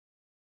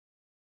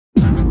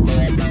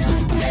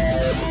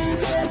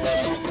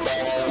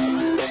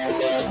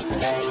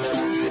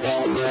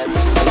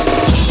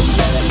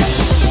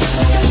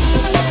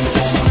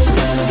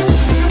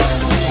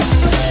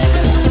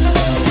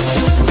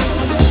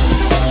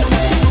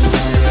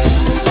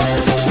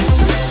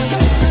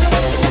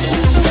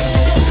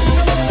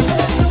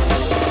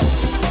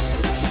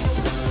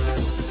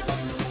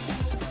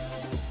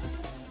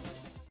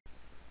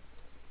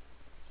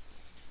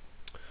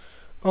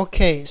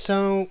Okay,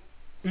 so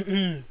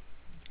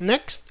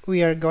next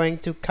we are going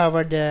to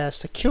cover the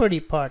security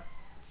part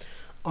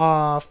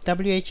of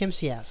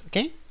WHMCS.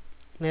 Okay,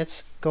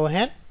 let's go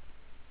ahead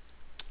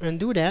and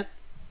do that.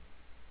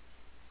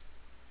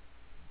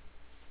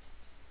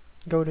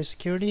 Go to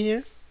security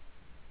here.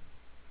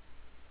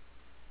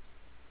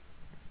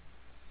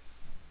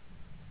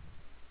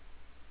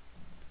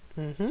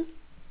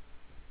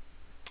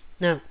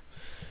 Now,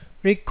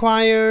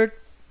 required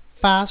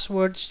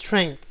password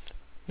strength.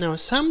 Now,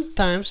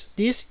 sometimes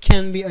this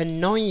can be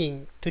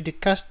annoying to the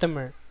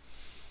customer.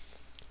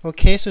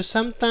 Okay, so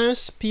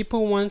sometimes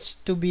people want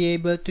to be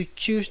able to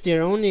choose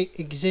their own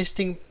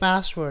existing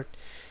password,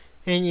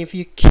 and if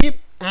you keep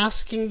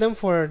asking them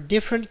for a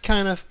different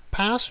kind of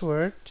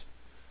password,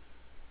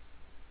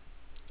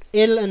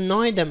 it'll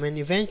annoy them, and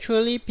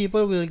eventually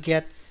people will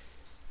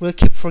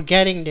keep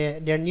forgetting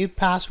their new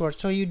password.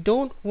 So you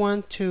don't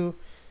want to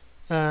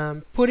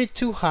put it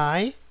too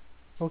high.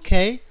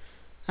 Okay,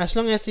 as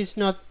long as it's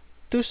not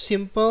too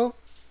simple,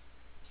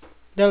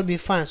 that'll be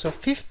fine. So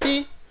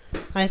 50,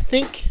 I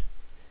think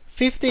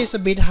 50 is a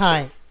bit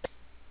high.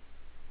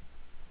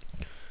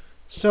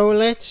 So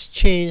let's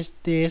change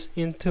this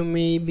into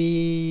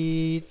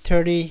maybe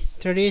 30.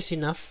 30 is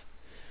enough.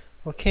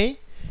 Okay.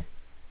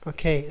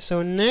 Okay,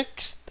 so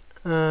next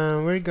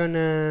we're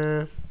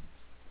gonna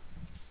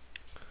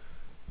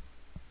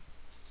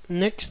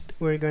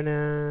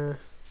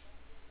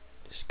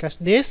discuss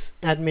this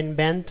admin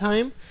ban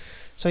time.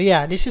 So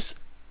yeah, this is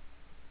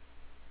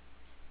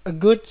a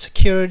good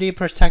security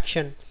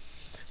protection.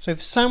 So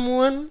if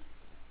someone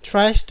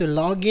tries to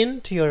log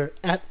in to your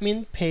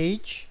admin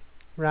page,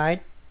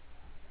 right,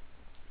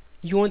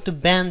 you want to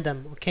ban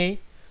them. Okay,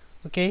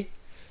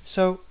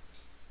 so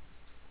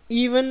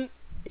even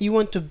you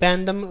want to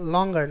ban them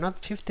longer,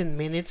 not 15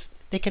 minutes.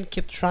 They can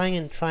keep trying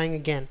and trying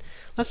again.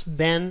 Let's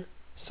ban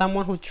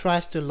someone who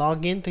tries to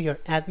log in to your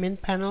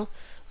admin panel.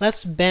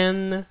 Let's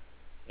ban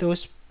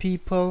those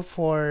people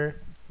for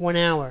 1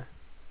 hour.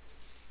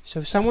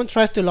 So if someone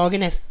tries to log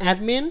in as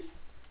admin,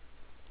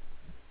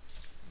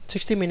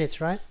 60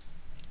 minutes, right,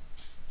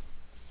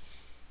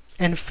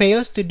 and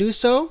fails to do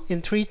so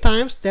in 3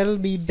 times, that'll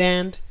be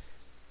banned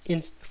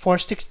for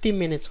 60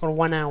 minutes or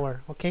 1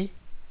 hour. Okay,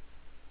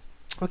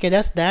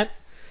 that's that.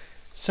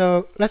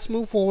 So let's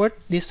move forward.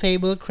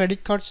 Disable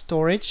credit card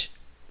storage.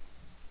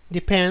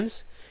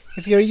 Depends.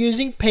 If you're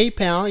using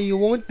PayPal, you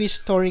won't be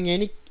storing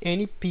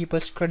any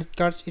people's credit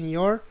cards in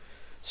your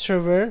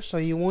server, so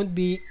you won't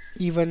be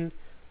even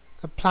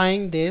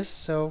applying this.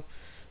 So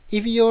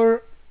if you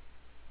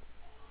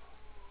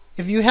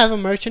have a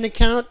merchant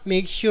account,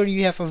 make sure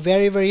you have a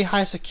very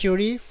high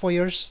security for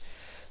your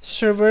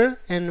server,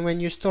 and when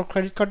you store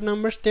credit card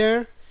numbers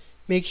there,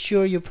 make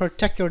sure you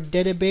protect your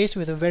database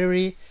with a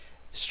very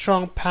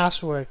strong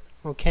password.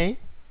 Okay,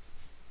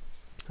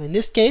 in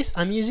this case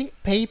I'm using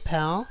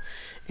PayPal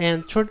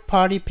and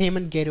third-party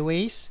payment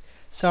gateways,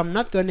 so I'm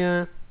not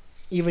gonna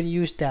even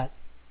use that.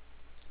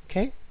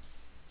 Okay,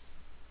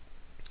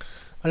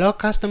 allow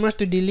customers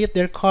to delete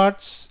their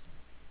cards.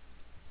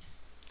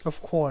 Of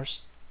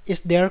course,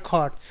 it's their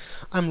card.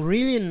 I'm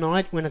really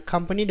annoyed when a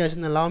company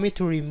doesn't allow me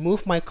to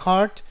remove my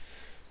card,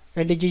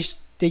 and they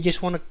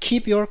just want to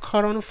keep your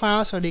card on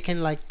file so they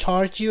can like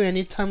charge you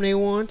anytime they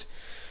want.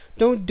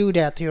 Don't do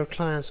that to your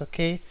clients.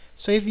 Okay,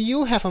 so if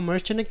you have a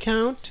merchant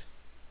account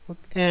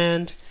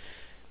and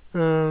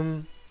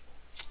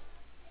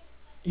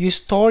you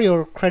store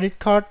your credit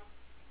card,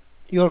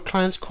 your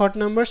client's card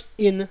numbers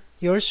in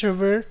your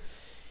server,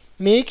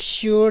 make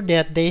sure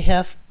that they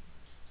have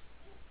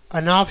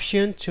an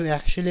option to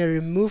actually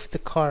remove the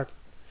card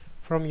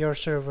from your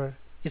server.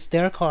 It's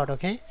their card.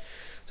 Okay,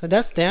 so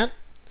that's that.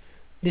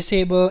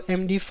 Disable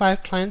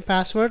MD5 client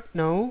password.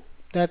 No,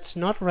 that's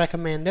not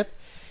recommended.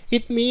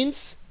 It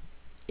means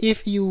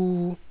if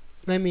you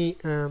let me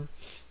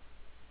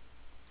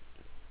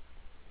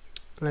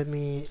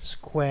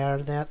square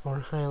that or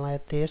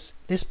highlight this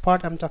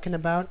part I'm talking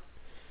about.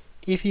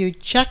 If you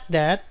check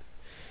that,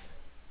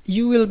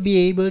 you will be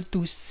able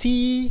to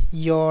see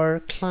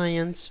your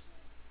client's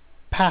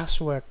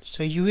password,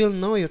 so you will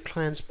know your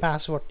client's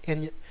password,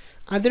 and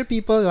other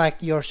people like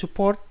your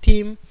support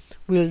team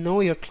will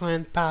know your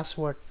client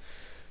password.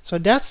 So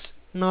that's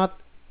not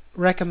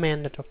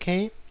recommended.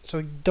 Okay,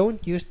 so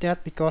don't use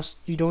that because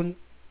you don't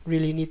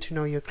really need to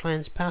know your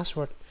client's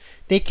password.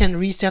 They can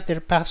reset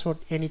their password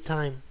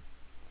anytime.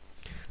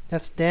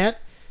 That's that.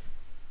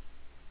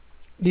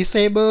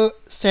 Disable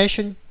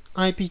session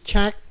IP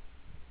check.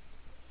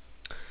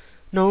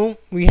 No,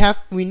 we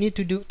need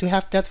to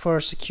have that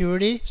for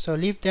security, so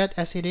leave that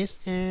as it is,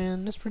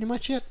 and that's pretty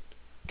much it.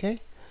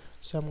 Okay,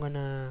 so I'm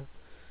gonna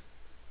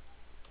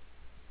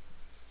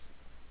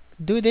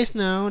do this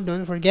now.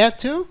 Don't forget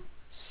to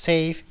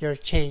save your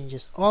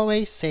changes.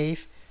 Always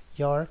save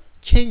your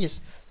changes.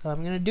 So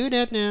I'm gonna do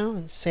that now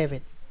and save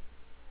it.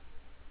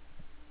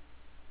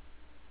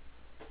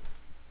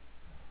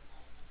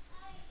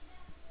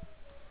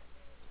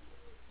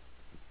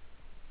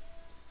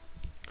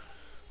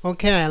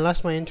 Okay, I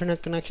lost my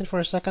internet connection for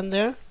a second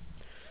there,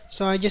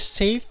 so I just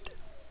saved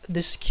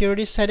the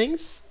security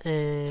settings,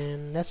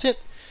 and that's it.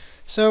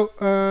 So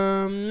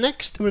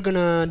next we're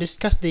gonna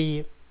discuss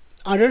the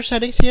other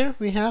settings here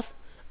we have,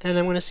 and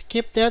I'm gonna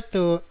skip that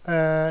to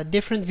a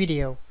different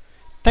video.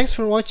 Thanks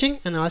for watching,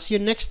 and I'll see you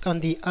next on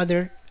the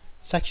other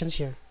sections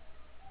here.